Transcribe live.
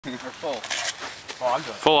Or full? Oh, I'm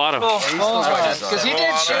good. Full auto. Because he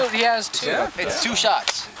did shoot, he has two. Yeah. It's 2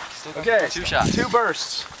 shots. Okay, 2 shots. 2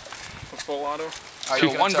 bursts. Full auto?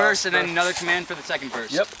 So 1 burst and then another command for the 2nd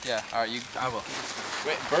burst. Yep. Yeah, alright, I will.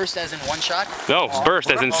 Wait, burst as in 1 shot? No, burst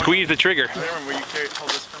as in squeeze the trigger. Will you hold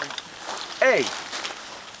this for me? Hey!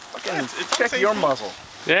 Fucking check your muzzle.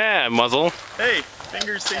 Yeah, muzzle. Hey,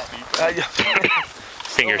 finger safety.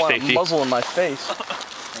 Finger safety. Muzzle in my face.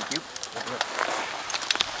 Thank you.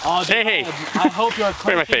 Oh, hey. I hope you're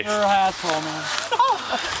clenching your asshole, man.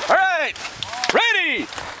 Alright! Ready!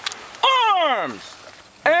 Arms!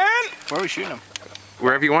 And... Where are we shooting him?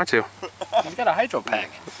 Wherever you want to. He's got a hydro pack.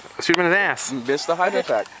 Shoot him in his ass. Missed the hydro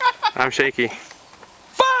pack. I'm shaky.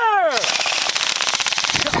 Fire!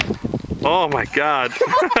 Oh my god.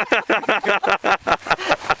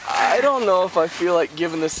 I don't know if I feel like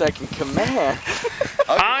giving the 2nd command.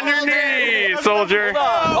 On your knees, soldier.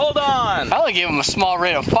 Hold on! I only gave him a small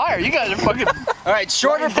rate of fire. You guys are fucking... Alright,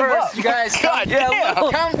 shorter burst. You guys... God, yeah, a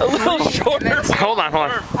little shorter. Hold on.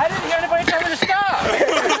 I didn't hear anybody tell me to stop.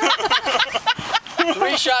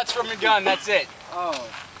 3 shots from your gun, that's it. Oh.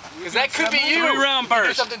 Because that could be you. 3-round Do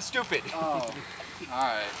burst. something stupid. Oh.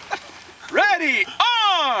 Alright. Ready!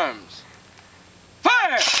 Arms!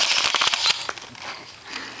 Fire!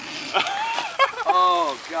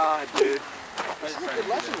 Oh god, dude.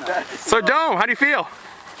 So Dome, how do you feel?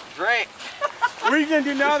 Great. What are you going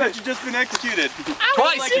to do now that you've just been executed?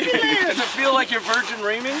 Twice! Does it feel like you're virgin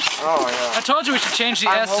reaming? Oh, yeah. I told you we should change the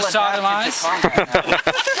S to sodomize.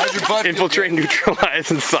 Infiltrate,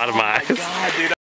 neutralize, and sodomize. God, dude.